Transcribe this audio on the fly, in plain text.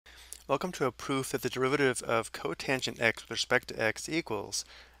Welcome to a proof that the derivative of cotangent x with respect to x equals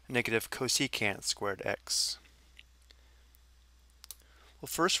negative cosecant squared x. We'll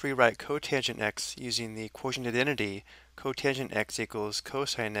first rewrite cotangent x using the quotient identity cotangent x equals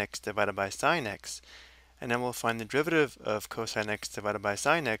cosine x divided by sine x, and then we'll find the derivative of cosine x divided by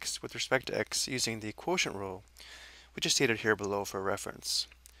sine x with respect to x using the quotient rule, which is stated here below for reference.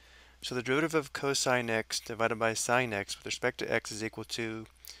 So the derivative of cosine x divided by sine x with respect to x is equal to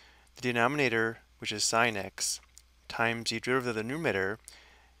the denominator, which is sine x, times the derivative of the numerator,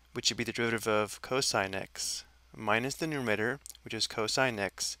 which should be the derivative of cosine x, minus the numerator, which is cosine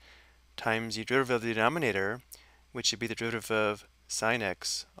x, times the derivative of the denominator, which should be the derivative of sine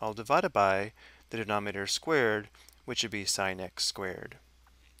x, all divided by the denominator squared, which should be sine x squared.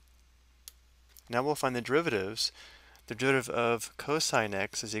 Now we'll find the derivatives. The derivative of cosine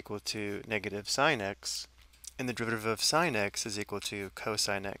x is equal to negative sine x, and the derivative of sine x is equal to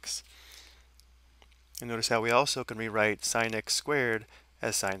cosine x. And notice how we also can rewrite sine x squared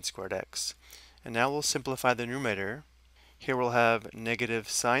as sine squared x. And now we'll simplify the numerator. Here we'll have negative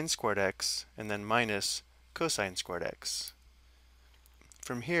sine squared x and then minus cosine squared x.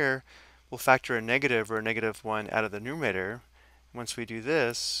 From here, we'll factor a negative or a negative 1 out of the numerator. Once we do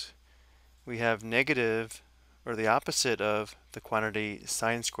this, we have negative, or the opposite of the quantity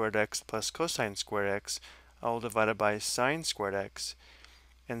sine squared x plus cosine squared x, all divided by sine squared x.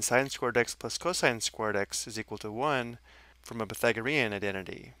 And sine squared x plus cosine squared x is equal to 1 from a Pythagorean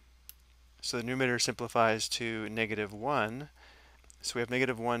identity. So the numerator simplifies to negative 1. So we have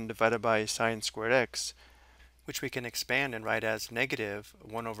negative 1 divided by sine squared x, which we can expand and write as negative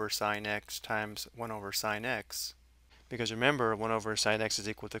 1 over sine x times 1 over sine x. Because remember, 1 over sine x is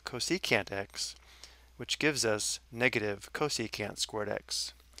equal to cosecant x, which gives us negative cosecant squared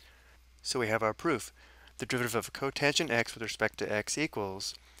x. So we have our proof. The derivative of cotangent x with respect to x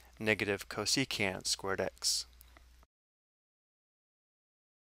equals negative cosecant squared x.